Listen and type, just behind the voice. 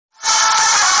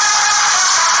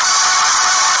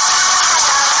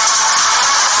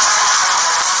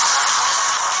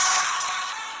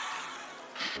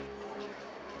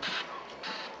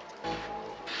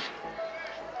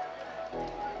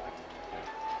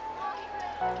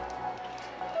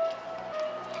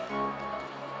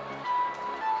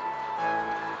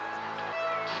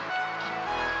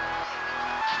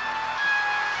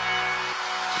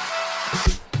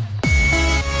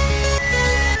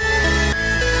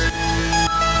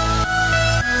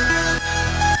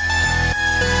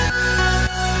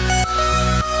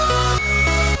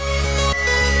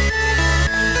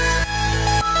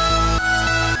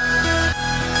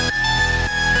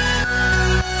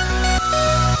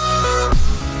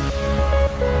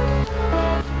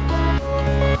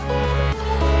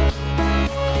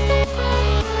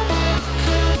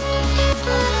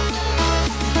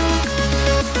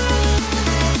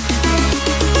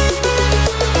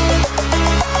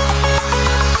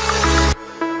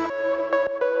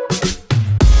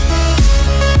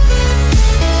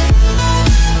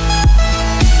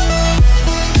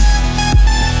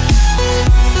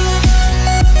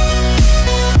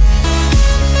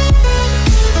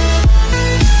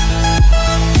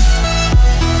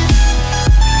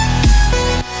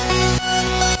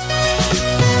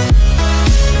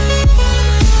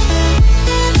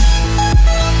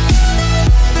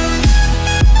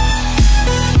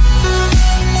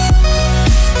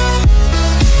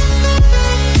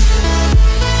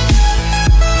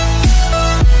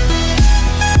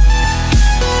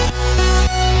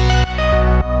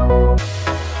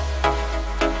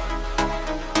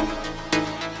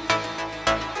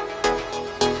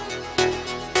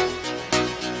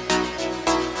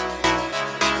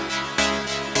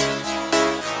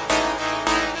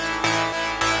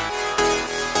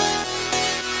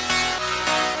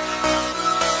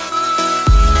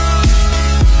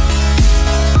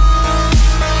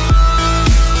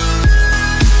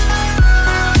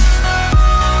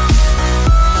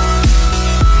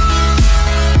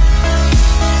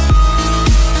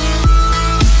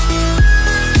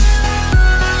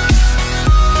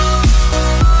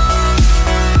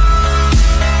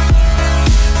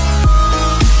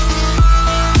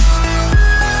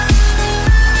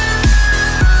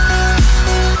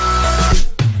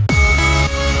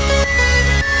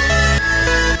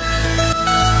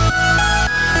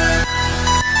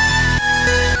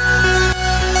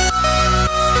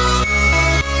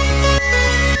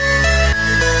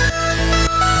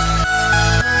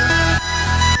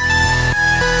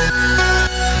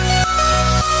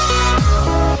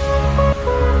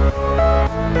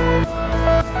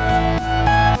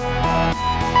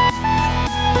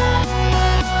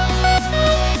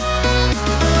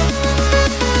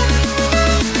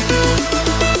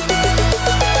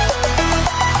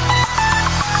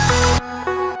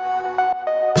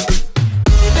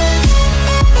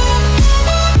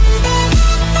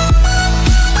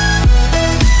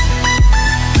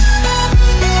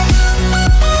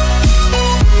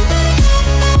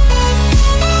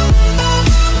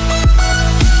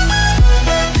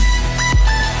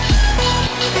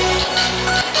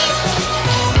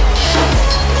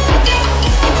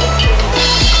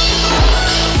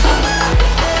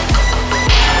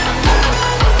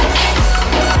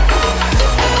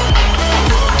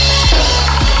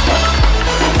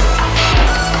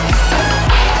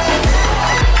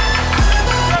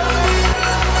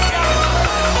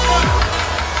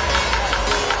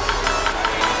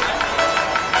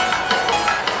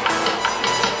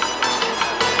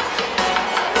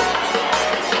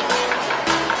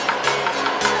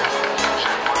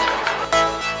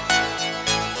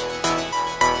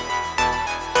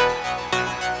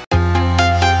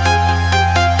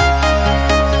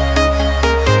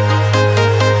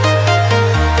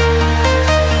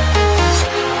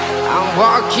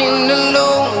Walking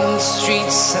alone, the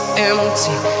streets are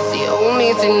empty. The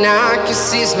only thing I can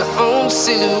see is my own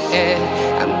silhouette.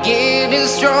 I'm getting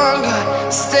stronger,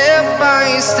 step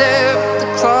by step. The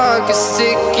clock is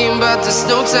ticking, but there's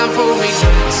no time for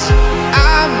regrets.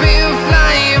 I've been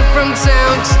flying from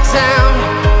town to town,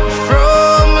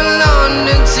 from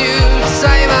London to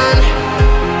Taiwan.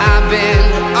 I've been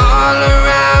all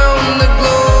around the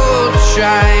globe,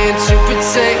 trying to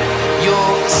protect your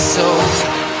soul.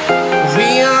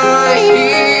 We are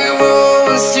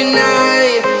heroes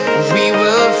tonight. We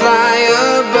will fly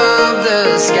above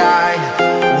the sky.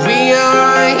 We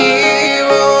are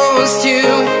heroes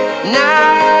tonight.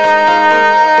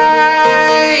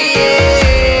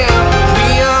 Yeah. We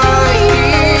are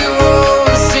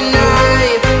heroes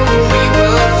tonight. We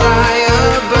will fly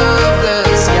above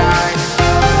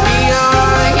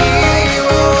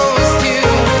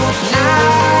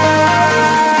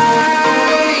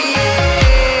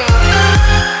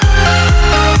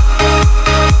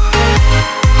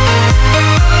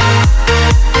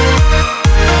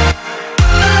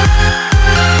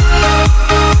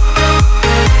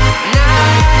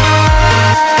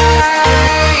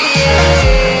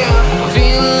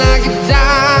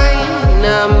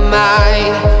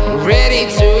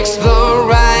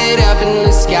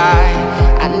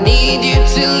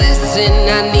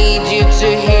to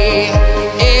hear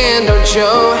and don't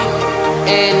show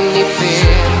any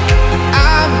fear.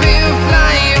 I've been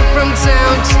flying from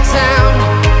town to town,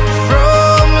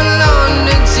 from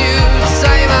London to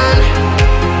Taiwan.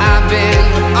 I've been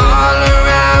all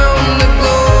around the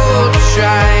globe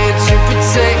trying to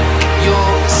protect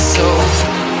your soul.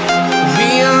 We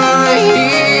are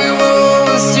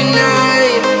heroes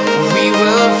tonight. We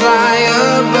will fly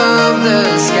above the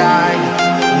sky.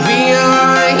 We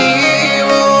are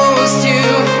heroes tonight.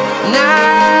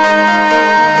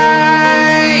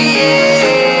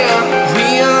 Yeah. We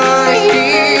are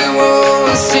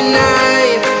heroes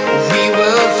tonight. We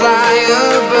will fly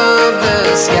above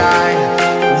the sky.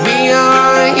 We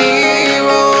are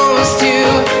heroes tonight.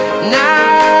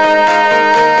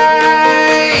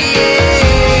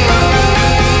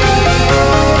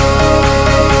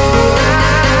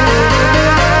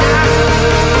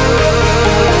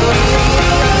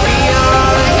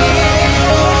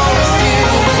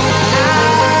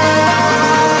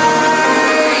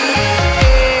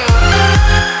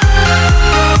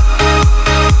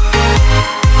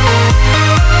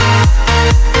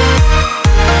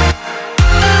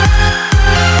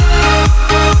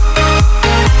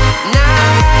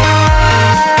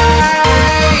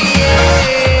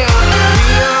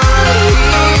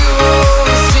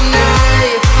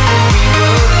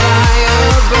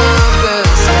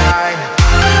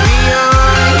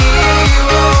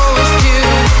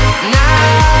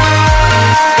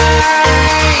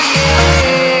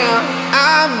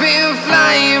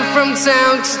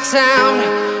 Town to town,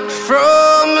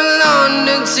 from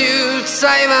London to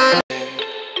Taiwan.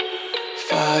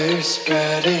 Fire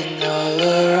spreading all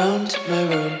around my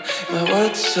room. My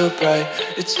world's so bright,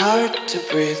 it's hard to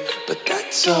breathe, but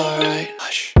that's alright.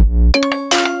 Hush.